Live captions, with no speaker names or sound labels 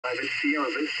At Sierra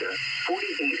Vista,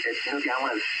 48 at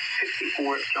Nogales,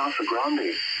 54 at Casa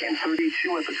Grande, and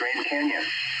 32 at the Grand Canyon.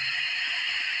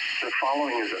 The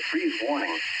following is a freeze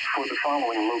warning for the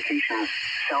following locations: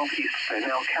 Southeast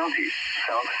Pinal County,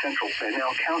 South Central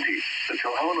Pinal County, the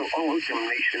Tohono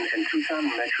Nation and Tucson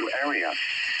metro area.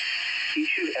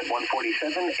 Issued at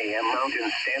 1:47 a.m.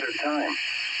 Mountain Standard Time.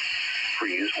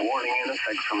 Freeze warning in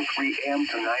effect from 3 a.m.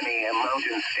 to 9 a.m.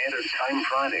 Mountain Standard Time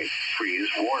Friday. Freeze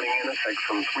warning in effect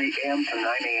from 3 a.m. to 9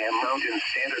 a.m. Mountain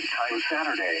Standard Time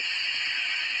Saturday.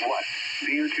 What?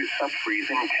 Near to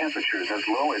sub-freezing temperatures as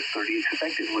low as 30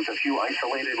 expected, with a few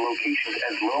isolated locations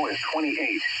as low as 28.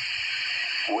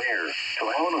 Where?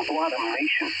 Tohono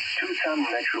Nation, Tucson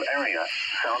metro area,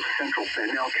 South Central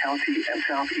Pinal County and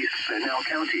Southeast Pinal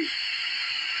County.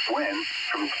 When?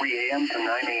 From 3 a.m. to 9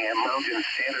 a.m. Mountain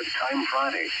Standard Time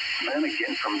Friday, then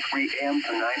again from 3 a.m.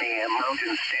 to 9 a.m.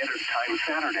 Mountain Standard Time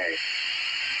Saturday.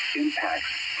 Impacts: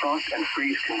 frost and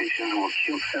freeze conditions will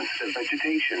kill sensitive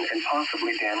vegetation and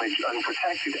possibly damage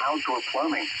unprotected outdoor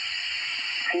plumbing.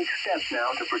 Take steps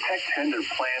now to protect tender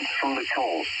plants from the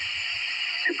cold.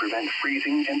 To prevent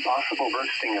freezing and possible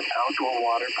bursting of outdoor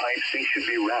water pipes, they should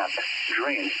be wrapped,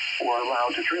 drained, or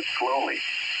allowed to drip slowly.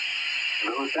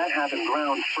 Those that have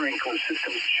in-ground sprinkler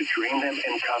systems should drain them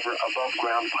and cover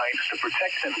above-ground pipes to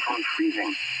protect them from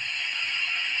freezing.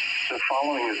 The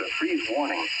following is a freeze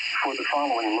warning for the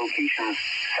following locations: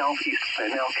 Southeast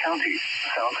Pinal County,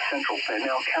 South Central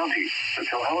Pinal County, the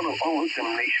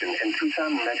Tohono Nation and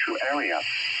Tucson metro area.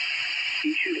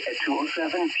 Issued at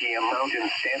 2:07 p.m.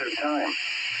 Mountain Standard Time.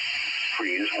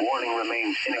 Freeze warning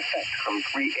remains in effect from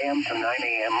 3 a.m. to 9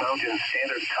 a.m. Mountain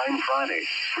Standard Time Friday.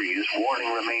 Freeze warning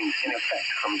remains in effect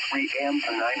from 3 a.m.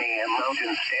 to 9 a.m.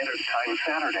 Mountain Standard Time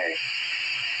Saturday.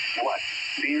 What?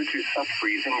 Near to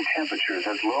sub-freezing temperatures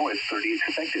as low as 30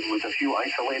 expected, with a few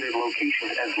isolated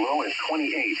locations as low as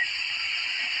 28.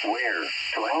 Where?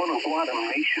 Tohono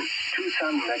Nation,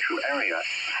 Tucson metro area,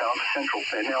 South Central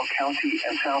Pinal County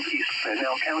and Southeast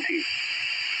Pinal County.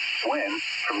 When?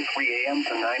 From 3 a.m.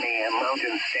 to 9 a.m.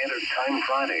 Mountain Standard Time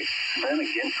Friday, then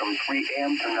again from 3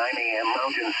 a.m. to 9 a.m.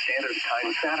 Mountain Standard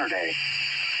Time Saturday.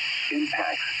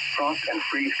 Impacts: frost and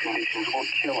freeze conditions will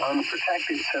kill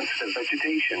unprotected sensitive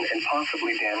vegetation and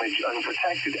possibly damage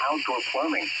unprotected outdoor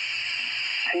plumbing.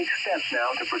 Take steps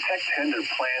now to protect tender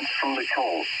plants from the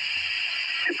cold.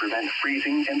 To prevent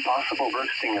freezing and possible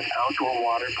bursting of outdoor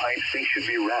water pipes, they should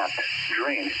be wrapped,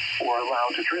 drained, or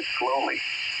allowed to drip slowly.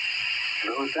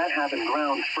 Those that have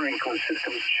in-ground sprinkler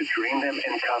systems should drain them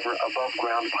and cover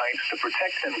above-ground pipes to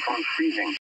protect them from freezing.